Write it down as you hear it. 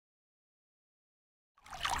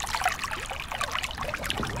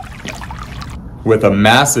With a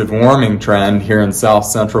massive warming trend here in south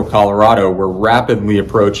central Colorado, we're rapidly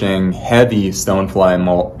approaching heavy stonefly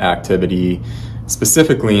molt activity,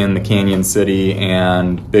 specifically in the Canyon City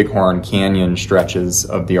and Bighorn Canyon stretches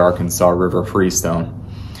of the Arkansas River Freestone.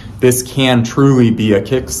 This can truly be a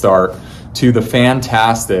kickstart to the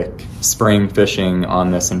fantastic spring fishing on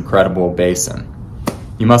this incredible basin.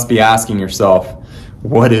 You must be asking yourself,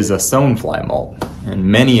 what is a stonefly molt? And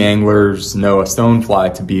many anglers know a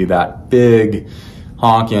stonefly to be that big,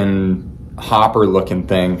 honking, hopper-looking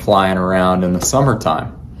thing flying around in the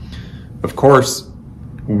summertime. Of course,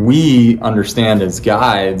 we understand as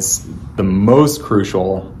guides the most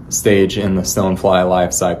crucial stage in the stonefly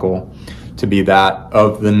life cycle to be that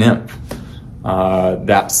of the nymph.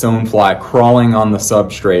 That stonefly crawling on the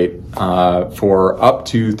substrate for up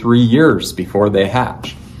to 3 years before they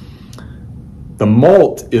hatch. The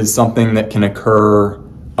molt is something that can occur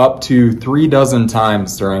up to 36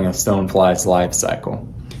 times during a stonefly's life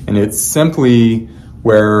cycle. And it's simply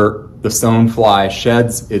where the stonefly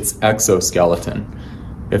sheds its exoskeleton.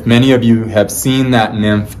 If many of you have seen that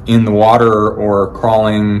nymph in the water or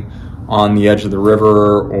crawling on the edge of the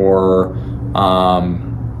river or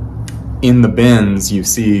in the bins, you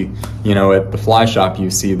see, at the fly shop, you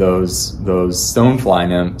see those stonefly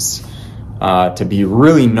nymphs to be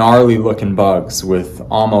really gnarly looking bugs with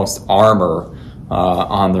almost armor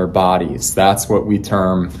on their bodies. That's what we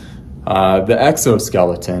term the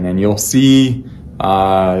exoskeleton. And you'll see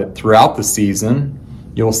throughout the season,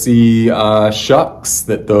 you'll see shucks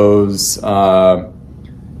that those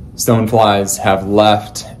stoneflies have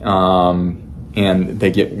left, and they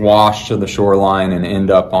get washed to the shoreline and end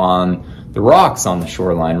up on the rocks on the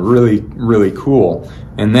shoreline. Really, really cool.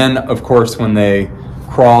 And then, of course, when they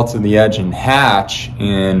crawl to the edge and hatch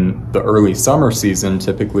in the early summer season,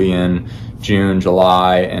 typically in June,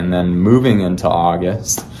 July, and then moving into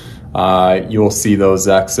August, you'll see those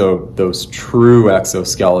true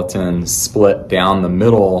exoskeletons split down the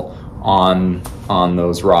middle on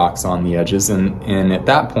those rocks on the edges, and at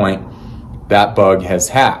that point, that bug has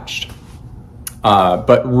hatched.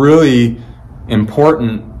 But really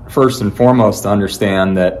important, first and foremost, to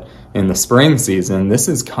understand that in the spring season, this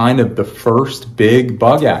is kind of the first big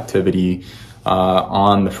bug activity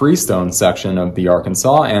on the Freestone section of the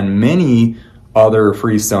Arkansas and many other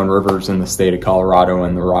freestone rivers in the state of Colorado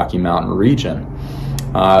and the Rocky Mountain region.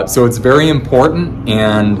 So it's very important,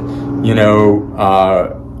 and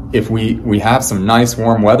if we have some nice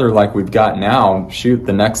warm weather like we've got now, shoot,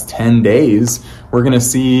 the next 10 days, we're gonna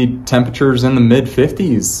see temperatures in the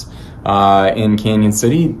mid-50s in Canyon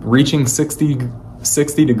City, reaching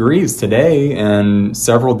 60 degrees today and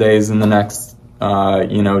several days in the next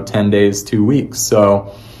 10 days, 2 weeks.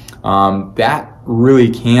 So that really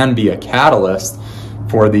can be a catalyst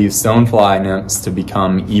for these stonefly nymphs to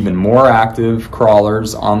become even more active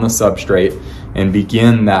crawlers on the substrate and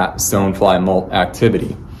begin that stonefly molt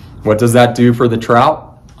activity. What does that do for the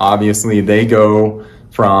trout? Obviously, they go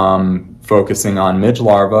from focusing on midge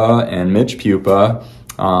larvae and midge pupa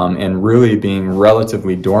and really being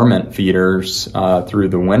relatively dormant feeders through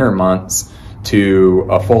the winter months to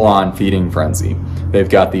a full-on feeding frenzy. They've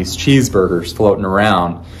got these cheeseburgers floating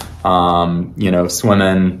around,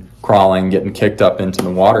 swimming, crawling, getting kicked up into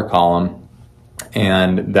the water column,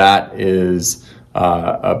 and that is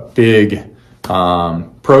a big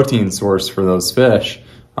protein source for those fish.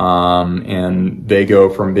 And they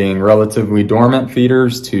go from being relatively dormant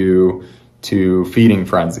feeders to feeding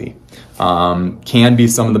frenzy. Can be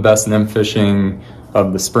some of the best nymph fishing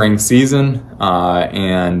of the spring season,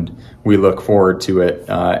 and we look forward to it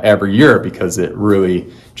every year because it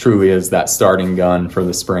really truly is that starting gun for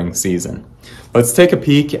the spring season. Let's take a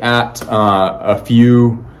peek at a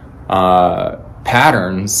few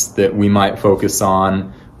patterns that we might focus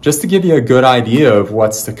on just to give you a good idea of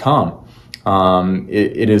what's to come.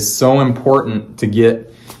 It is so important to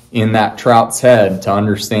get in that trout's head to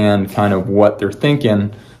understand kind of what they're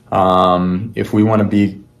thinking. If we want to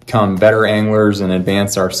become better anglers and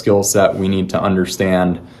advance our skill set, we need to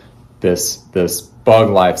understand this bug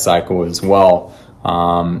life cycle as well,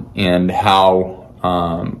 and how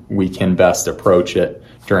we can best approach it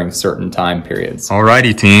during certain time periods.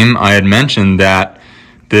 Alrighty team, I had mentioned that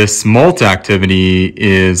this molt activity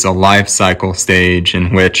is a life cycle stage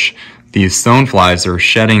in which these stoneflies are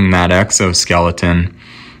shedding that exoskeleton,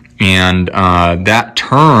 and that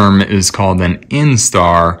term is called an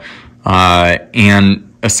instar,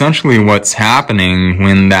 and essentially what's happening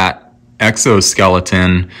when that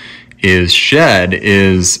exoskeleton is shed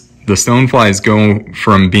is the stoneflies go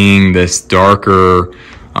from being this darker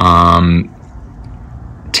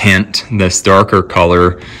tint, this darker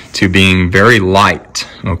color, to being very light.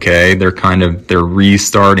 Okay, they're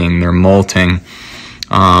restarting, they're molting,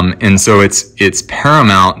 and so it's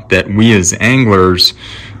paramount that we as anglers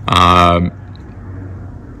are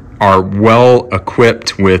well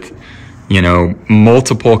equipped with, you know,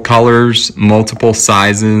 multiple colors, multiple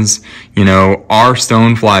sizes. You know, our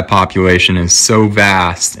stonefly population is so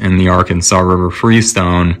vast in the Arkansas River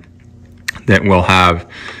Freestone that we'll have,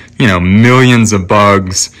 you know, millions of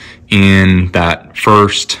bugs in that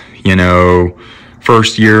first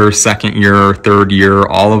year, second year, third year,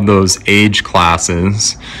 all of those age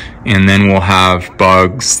classes. And then we'll have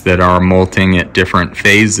bugs that are molting at different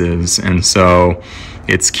phases. And so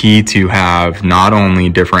it's key to have not only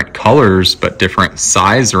different colors, but different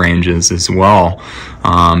size ranges as well.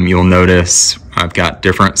 You'll notice I've got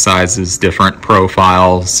different sizes, different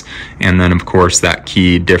profiles, and then of course that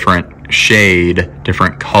key different shade,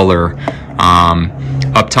 different color.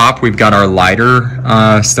 Up top, we've got our lighter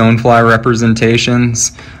stonefly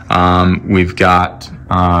representations. We've got,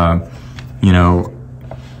 you know,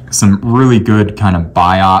 some really good kind of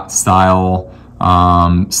biot style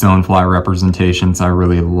stonefly representations. I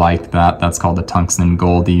really like that. That's called the tungsten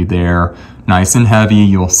goldie there. Nice and heavy.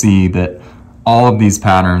 You'll see that all of these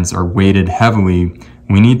patterns are weighted heavily.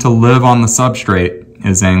 We need to live on the substrate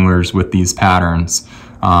as anglers with these patterns.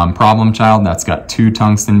 Problem Child, that's got 2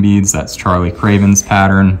 tungsten beads. That's Charlie Craven's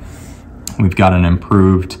pattern. We've got an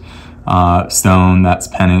improved stone. That's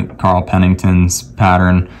Carl Pennington's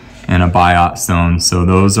pattern, and a biot stone. So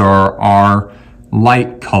those are our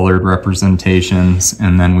light colored representations.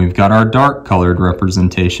 And then we've got our dark colored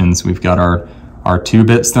representations. We've got our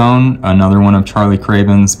 2-bit stone, another one of Charlie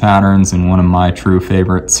Craven's patterns and one of my true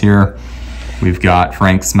favorites here. We've got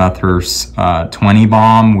Frank Smethurst's 20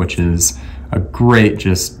 bomb, which is a great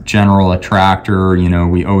just general attractor. You know,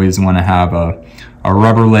 we always want to have a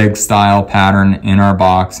rubber leg style pattern in our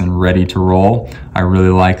box and ready to roll. I really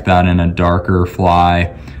like that in a darker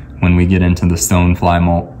fly when we get into the stonefly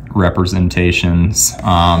molt representations.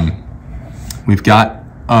 We've got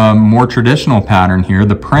a more traditional pattern here,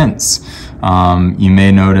 the Prince. You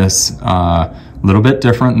may notice a little bit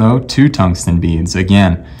different though, 2 tungsten beads.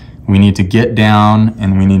 Again, we need to get down,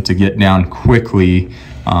 and we need to get down quickly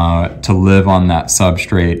to live on that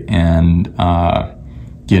substrate and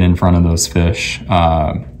get in front of those fish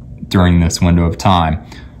during this window of time.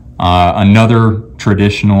 Another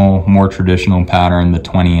more traditional pattern, the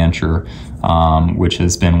 20-incher, which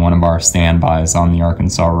has been one of our standbys on the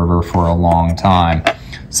Arkansas River for a long time.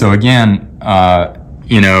 So again,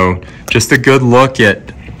 you know, just a good look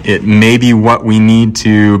at maybe what we need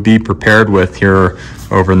to be prepared with here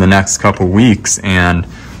over the next couple weeks. And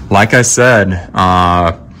like I said,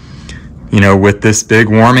 you know, with this big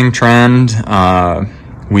warming trend,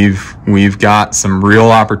 we've got some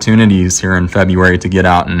real opportunities here in February to get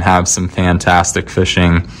out and have some fantastic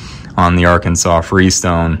fishing on the Arkansas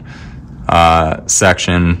Freestone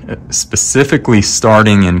section, specifically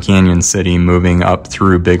starting in Canyon City, moving up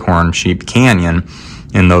through Bighorn Sheep Canyon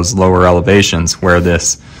in those lower elevations where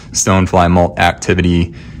this stonefly molt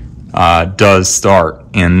activity does start.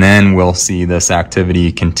 And then we'll see this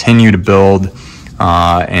activity continue to build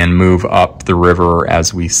and move up the river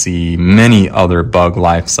as we see many other bug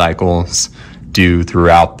life cycles do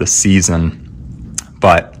throughout the season.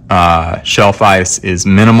 But shelf ice is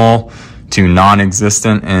minimal to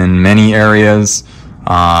non-existent in many areas,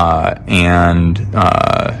 and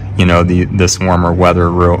you know, this warmer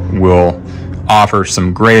weather will offer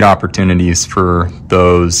some great opportunities for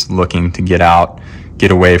those looking to get out, get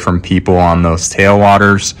away from people on those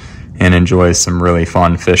tailwaters, and enjoy some really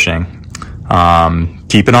fun fishing.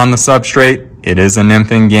 Keep it on the substrate. It is a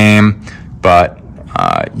nymphing game, but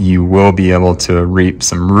you will be able to reap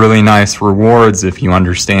some really nice rewards if you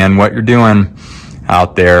understand what you're doing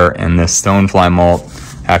out there, and this stonefly molt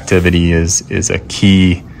activity is a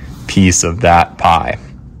key piece of that pie.